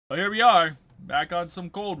Well, here we are, back on some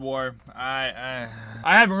Cold War. I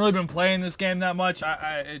haven't really been playing this game that much.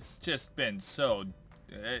 It's just been so,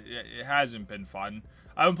 it hasn't been fun.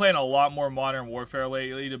 I've been playing a lot more Modern Warfare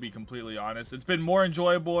lately, to be completely honest. It's been more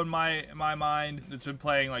enjoyable in my mind. It's been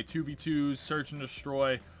playing like 2v2s, Search and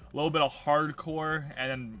Destroy, a little bit of hardcore,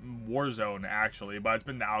 and then Warzone, actually. But it's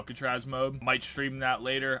been the Alcatraz mode. Might stream that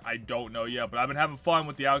later. I don't know yet, but I've been having fun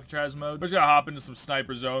with the Alcatraz mode. We're just gonna hop into some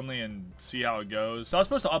snipers only and see how it goes. So I was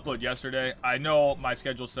supposed to upload yesterday. I know my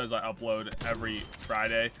schedule says I upload every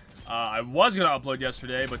Friday. I was gonna upload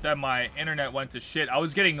yesterday, but then my internet went to shit. I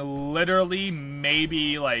was getting literally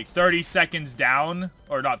maybe like 30 seconds down,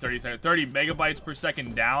 or not 30 seconds, 30 megabytes per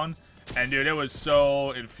second down. And dude, it was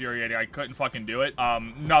so infuriating. I couldn't fucking do it.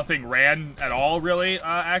 Nothing ran at all, really,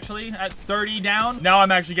 actually, at 30 down. Now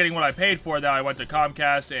I'm actually getting what I paid for. That I went to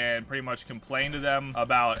Comcast and pretty much complained to them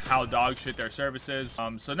about how dog shit their service is.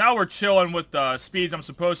 So now we're chilling with the speeds I'm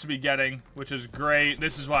supposed to be getting, which is great.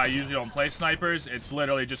 This is why I usually don't play snipers. It's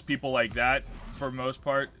literally just people like that, for the most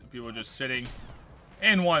part. People just sitting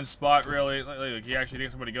in one spot, really. Like, he actually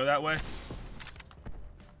thinks I'm gonna go that way?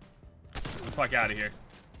 Get the fuck out of here.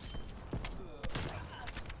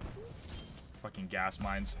 Fucking gas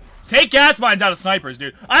mines. Take gas mines out of snipers,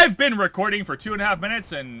 dude. I've been recording for 2.5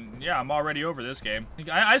 minutes, and yeah, I'm already over this game.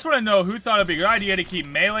 I just want to know who thought it'd be a good idea to keep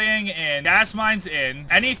meleeing and gas mines in.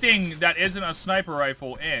 Anything that isn't a sniper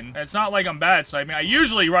rifle in. It's not like I'm bad at sniping. I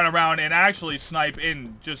usually run around and actually snipe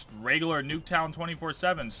in just regular Nuketown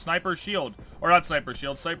 24/7. Sniper shield. Or not sniper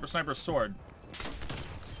shield, sniper sword.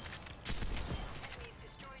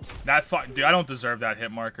 That fuck, dude, I don't deserve that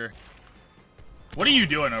hit marker. What are you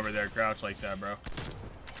doing over there, crouch like that, bro?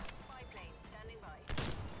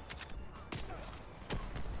 The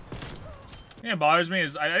thing that bothers me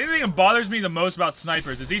is, I think it bothers me the most about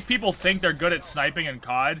snipers is these people think they're good at sniping in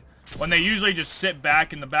COD when they usually just sit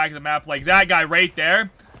back in the back of the map, like that guy right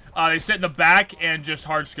there. They sit in the back and just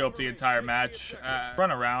hard scope the entire match.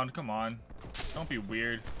 Run around, come on. Don't be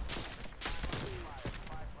weird.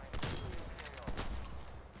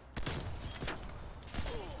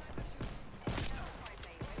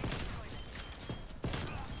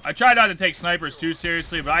 I try not to take snipers too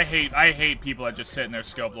seriously, but I hate people that just sit in their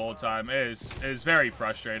scope the whole time. It is very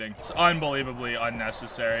frustrating. It's unbelievably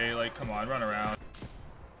unnecessary. Like, come on, run around.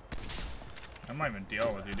 I'm not even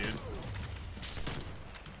dealing with you, dude.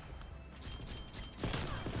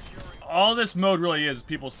 All this mode really is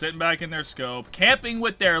people sitting back in their scope, camping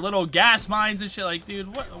with their little gas mines and shit. Like,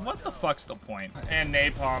 dude, what the fuck's the point? And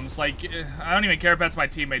napalms. Like, I don't even care if that's my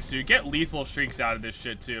teammates, dude. Get lethal streaks out of this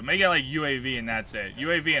shit, too. Make it like UAV and that's it.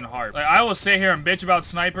 UAV and HARP. Like, I will sit here and bitch about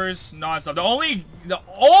snipers nonstop. The only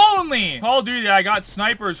Call of Duty that I got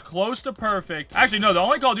snipers close to perfect. Actually, no, the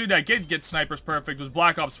only Call of Duty that did get snipers perfect was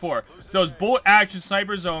Black Ops 4. So it was bullet action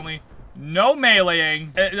snipers only. No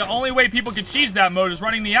meleeing. The only way people could cheese that mode is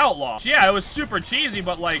running the Outlaw. Yeah, it was super cheesy,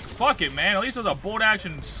 but like, fuck it, man. At least it was a bolt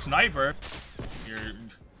action sniper.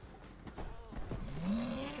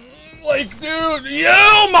 Like, dude,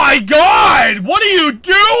 oh my god! What are you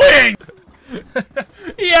doing?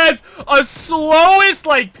 He has a slowest,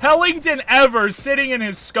 like, Pellington ever sitting in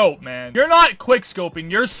his scope, man. You're not quick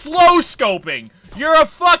scoping, you're slow scoping. You're a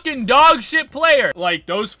fucking dog shit player. Like,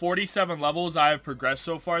 those 47 levels I have progressed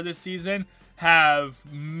so far this season have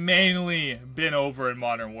mainly been over in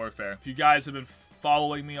Modern Warfare. If you guys have been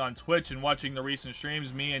following me on Twitch and watching the recent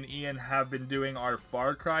streams, me and Ian have been doing our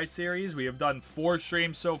Far Cry series. We have done 4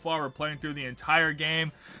 streams so far. We're playing through the entire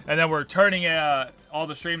game, and then we're turning all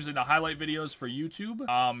the streams into highlight videos for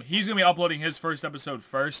YouTube. He's gonna be uploading his first episode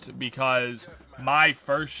first because my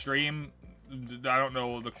first stream, I don't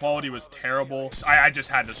know, the quality was terrible. I just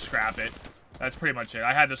had to scrap it. That's pretty much it.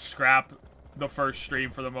 I had to scrap the first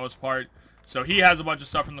stream for the most part. So he has a bunch of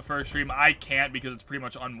stuff from the first stream. I can't because it's pretty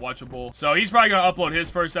much unwatchable. So he's probably going to upload his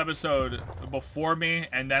first episode before me,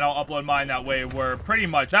 and then I'll upload mine. That way we're pretty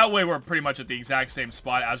much at the exact same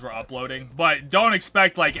spot as we're uploading. But don't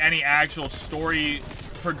expect like any actual story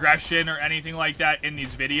progression or anything like that in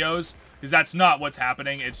these videos, because that's not what's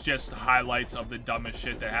happening. It's just highlights of the dumbest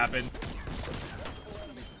shit that happened.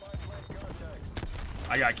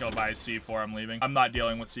 I got killed by a C4. I'm leaving. I'm not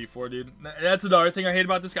dealing with C4, dude. That's another thing I hate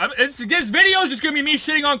about this guy. This video is just gonna be me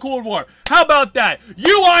shitting on Cold War. How about that?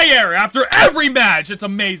 UI error after every match. It's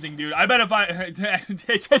amazing, dude. I bet if I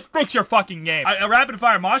just fix your fucking game. A rapid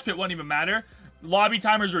fire mosh pit wouldn't even matter. Lobby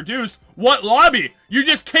timers reduced. What lobby? You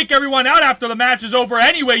just kick everyone out after the match is over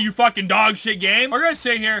anyway, you fucking dog shit game. We're gonna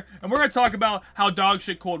sit here and we're gonna talk about how dog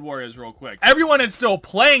shit Cold War is real quick. Everyone is still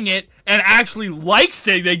playing it and actually likes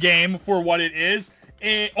the game for what it is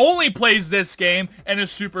it only plays this game and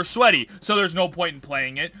is super sweaty. So there's no point in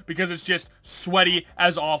playing it because it's just sweaty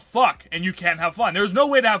as all fuck and you can't have fun. There's no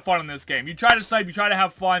way to have fun in this game. You try to snipe, you try to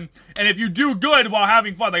have fun, and if you do good while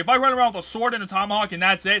having fun, like if I run around with a sword and a tomahawk and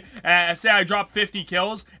that's it, and say I drop 50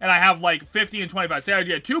 kills and I have like 50 and 25, say I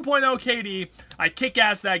get 2.0 KD, I kick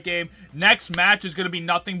ass that game, next match is going to be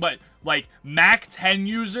nothing but like Mac 10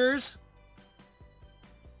 users,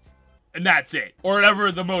 and that's it. Or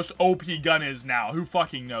whatever the most OP gun is now. Who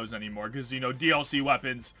fucking knows anymore? Because, you know, DLC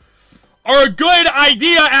weapons are a good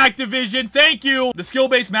idea, Activision. Thank you. The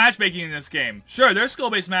skill-based matchmaking in this game. Sure, there's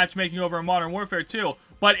skill-based matchmaking over in Modern Warfare too.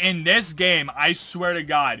 But in this game, I swear to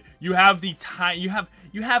God, you have the time.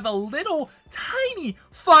 You have a little tiny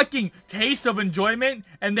fucking taste of enjoyment,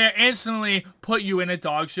 and they instantly put you in a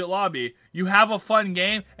dog shit lobby. You have a fun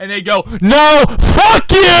game, and they go, no,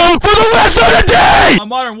 fuck you for the rest of the day! On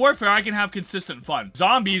Modern Warfare, I can have consistent fun.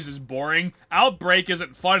 Zombies is boring. Outbreak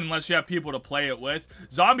isn't fun unless you have people to play it with.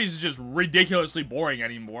 Zombies is just ridiculously boring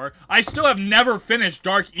anymore. I still have never finished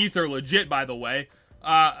Dark Ether legit, by the way.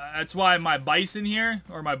 That's why my bison here,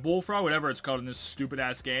 or my bullfrog, whatever it's called in this stupid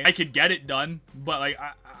ass game, I could get it done, but like,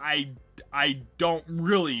 I don't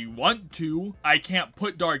really want to. I can't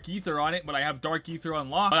put Dark Ether on it, but I have Dark Ether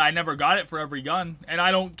unlocked. But I never got it for every gun, and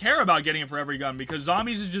I don't care about getting it for every gun because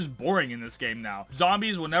Zombies is just boring in this game now.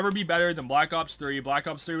 Zombies will never be better than Black Ops 3. Black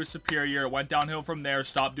Ops 3 was superior. It went downhill from there.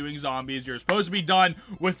 Stop doing Zombies. You're supposed to be done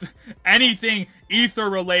with anything Ether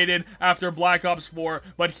related after Black Ops 4,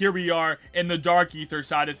 but here we are in the Dark Ether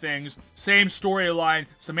side of things. Same storyline.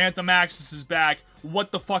 Samantha Maxis is back.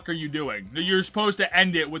 What the fuck are you doing? You're supposed to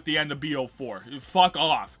end it with the end of BO4. Fuck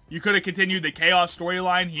off. You could have continued the Chaos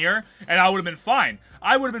storyline here, and I would have been fine.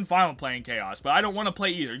 I would have been fine with playing Chaos, but I don't want to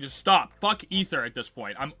play Ether. Just stop. Fuck Ether at this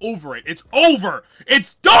point. I'm over it. It's over.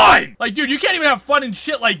 It's done! Like, dude, you can't even have fun in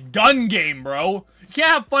shit like Gun Game, bro. You can't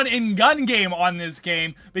have fun in Gun Game on this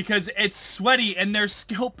game because it's sweaty and there's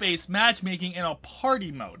skill-based matchmaking in a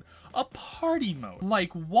party mode. A party mode.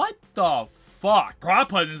 Like, what the fuck?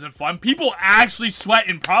 Prop hunt isn't fun. People actually sweat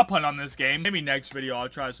in prop hunt on this game. Maybe next video I'll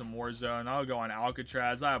try some Warzone. I'll go on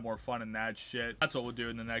Alcatraz. I have more fun in that shit. That's what we'll do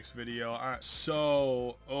in the next video. Alright,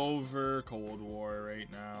 so over Cold War right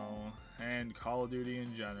now. And Call of Duty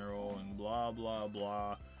in general. And blah, blah,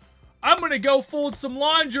 blah. I'm gonna go fold some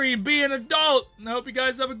laundry and be an adult. And I hope you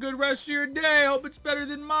guys have a good rest of your day. I hope it's better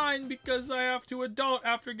than mine because I have to adult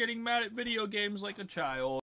after getting mad at video games like a child.